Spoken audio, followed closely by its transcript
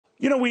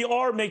You know, we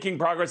are making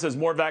progress as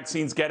more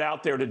vaccines get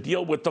out there to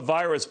deal with the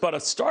virus, but a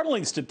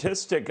startling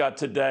statistic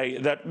today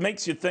that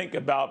makes you think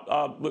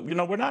about,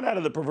 we're not out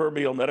of the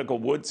proverbial medical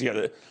woods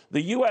here.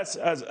 The U.S.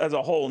 as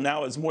a whole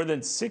now has more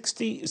than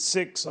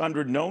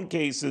 6,600 known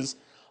cases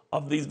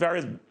of these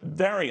various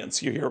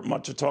variants. You hear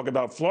much talk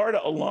about. Florida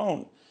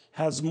alone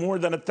has more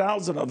than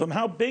 1,000 of them.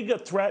 How big a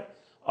threat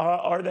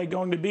are they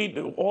going to be?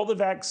 Do all the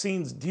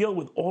vaccines deal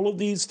with all of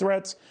these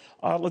threats?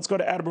 Let's go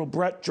to Admiral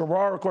Brett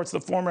Giroir, of course,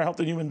 the former Health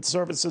and Human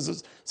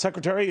Services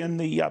Secretary in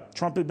the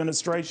Trump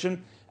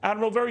administration.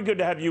 Admiral, very good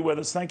to have you with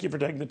us. Thank you for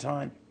taking the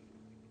time.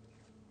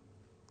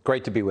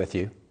 Great to be with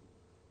you.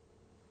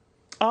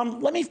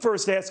 Let me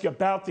first ask you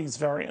about these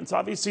variants.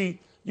 Obviously,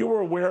 you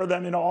were aware of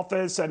them in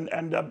office, and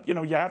you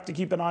have to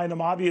keep an eye on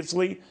them.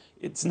 Obviously,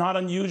 it's not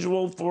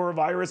unusual for a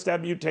virus to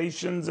have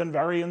mutations and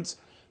variants.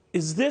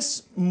 Is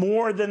this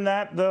more than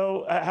that,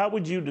 though? How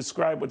would you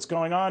describe what's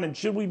going on, and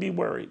should we be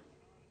worried?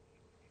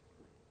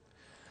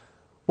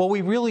 Well,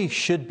 we really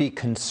should be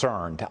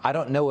concerned. I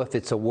don't know if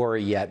it's a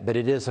worry yet, but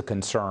it is a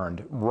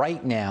concern.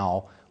 Right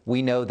now,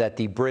 we know that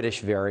the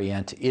British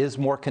variant is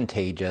more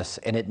contagious,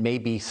 and it may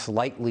be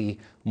slightly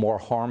more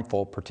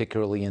harmful,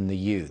 particularly in the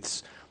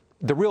youths.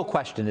 The real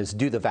question is,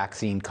 do the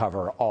vaccine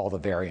cover all the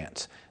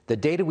variants? The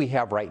data we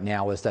have right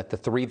now is that the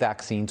 3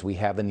 vaccines we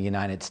have in the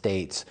United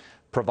States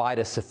provide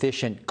a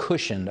sufficient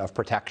cushion of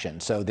protection.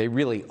 So they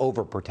really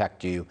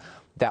overprotect you,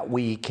 that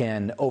we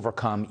can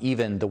overcome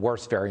even the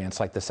worst variants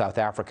like the South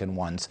African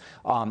ones.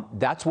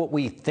 That's what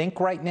we think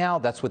right now.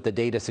 That's what the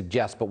data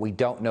suggests, but we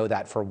don't know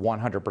that for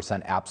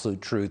 100%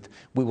 absolute truth.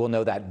 We will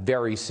know that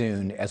very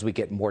soon as we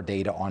get more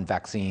data on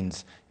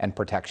vaccines and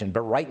protection.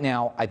 But right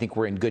now, I think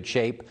we're in good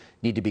shape,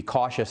 need to be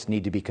cautious,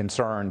 need to be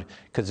concerned,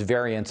 because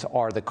variants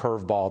are the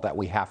curveball that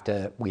we have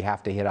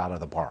to hit out of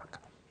the park.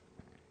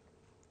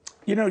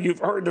 You know, you've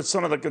heard of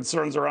some of the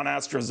concerns around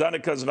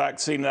AstraZeneca's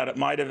vaccine, that it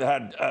might have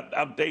had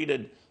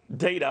outdated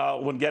data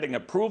when getting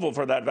approval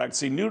for that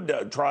vaccine. New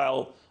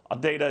trial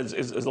data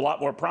is a lot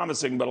more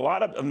promising, but a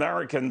lot of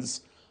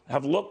Americans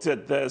have looked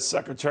at this,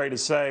 Secretary, to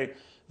say,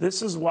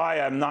 this is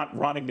why I'm not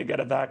running to get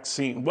a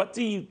vaccine. What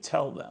do you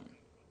tell them?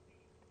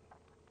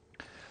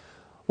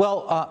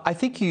 Well, I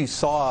think you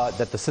saw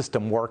that the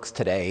system works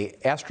today.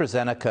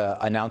 AstraZeneca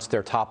announced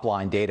their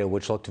top-line data,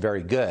 which looked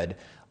very good.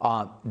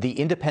 The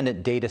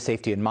Independent Data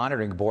Safety and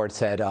Monitoring Board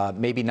said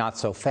maybe not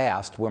so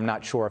fast. We're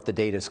not sure if the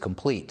data is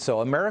complete.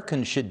 So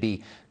Americans should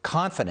be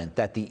confident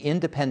that the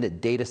Independent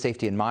Data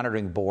Safety and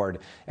Monitoring Board,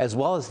 as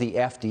well as the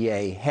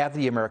FDA, have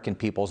the American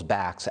people's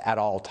backs at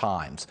all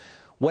times.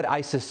 What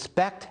I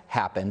suspect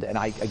happened, and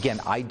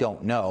I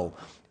don't know,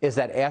 is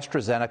that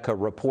AstraZeneca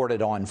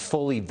reported on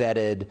fully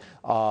vetted,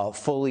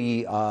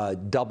 fully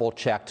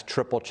double-checked,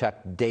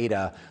 triple-checked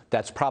data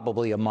that's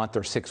probably a month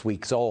or 6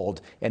 weeks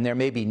old, and there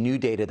may be new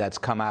data that's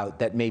come out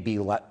that may be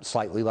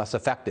slightly less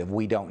effective.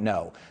 We don't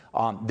know.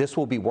 This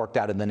will be worked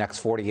out in the next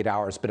 48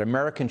 hours, but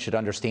Americans should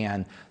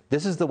understand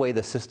this is the way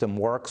the system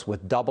works,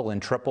 with double and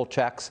triple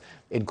checks,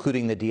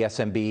 including the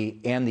DSMB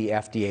and the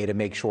FDA, to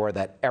make sure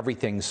that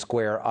everything's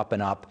square up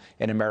and up,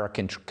 and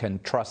Americans can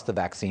trust the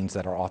vaccines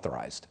that are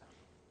authorized.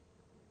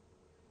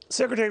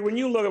 Secretary, when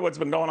you look at what's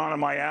been going on in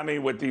Miami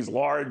with these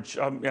large,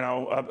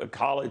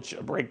 college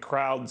break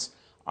crowds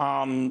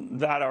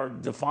that are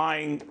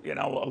defying,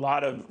 a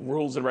lot of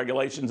rules and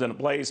regulations in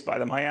place by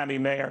the Miami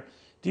mayor,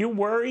 do you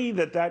worry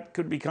that that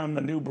could become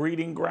the new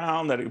breeding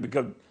ground, that it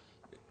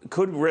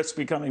could risk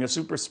becoming a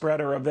super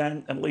spreader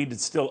event and lead to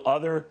still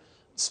other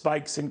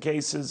spikes in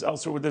cases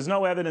elsewhere? There's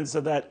no evidence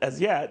of that as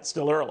yet,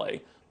 still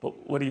early,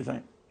 but what do you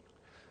think?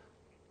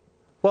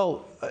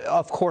 Well,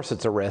 of course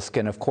it's a risk,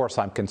 and of course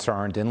I'm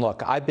concerned. And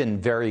look, I've been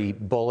very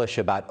bullish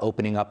about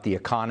opening up the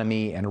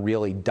economy and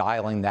really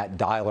dialing that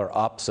dialer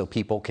up so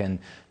people can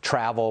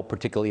travel,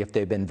 particularly if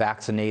they've been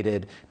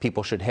vaccinated.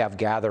 People should have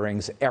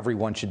gatherings.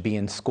 Everyone should be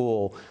in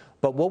school.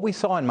 But what we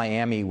saw in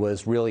Miami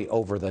was really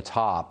over the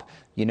top.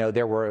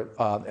 There were,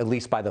 at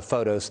least by the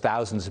photos,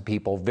 thousands of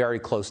people very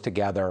close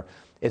together.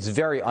 It's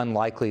very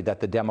unlikely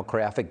that the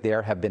demographic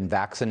there have been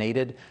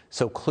vaccinated,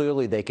 so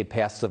clearly they could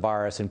pass the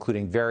virus,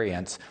 including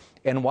variants.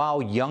 And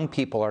while young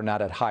people are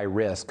not at high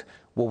risk,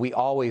 what we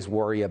always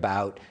worry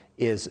about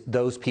is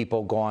those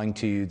people going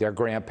to their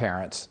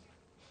grandparents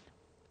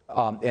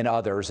and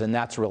others, and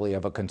that's really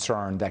of a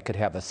concern that could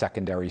have a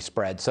secondary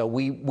spread. So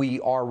we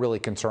are really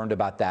concerned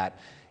about that.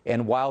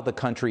 And while the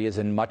country is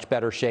in much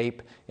better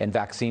shape and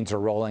vaccines are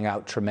rolling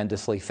out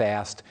tremendously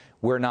fast,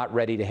 we're not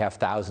ready to have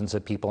thousands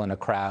of people in a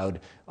crowd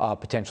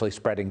potentially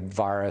spreading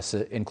virus,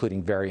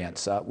 including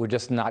variants. We're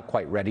just not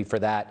quite ready for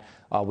that.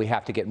 We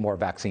have to get more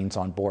vaccines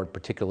on board,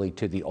 particularly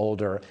to the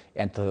older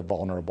and to the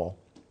vulnerable.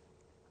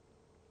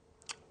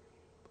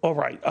 All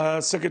right.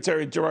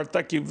 Secretary Giroir,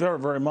 thank you very,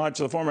 very much.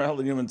 The former Health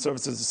and Human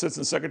Services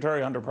Assistant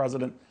Secretary under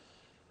President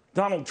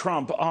Donald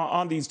Trump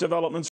on these developments.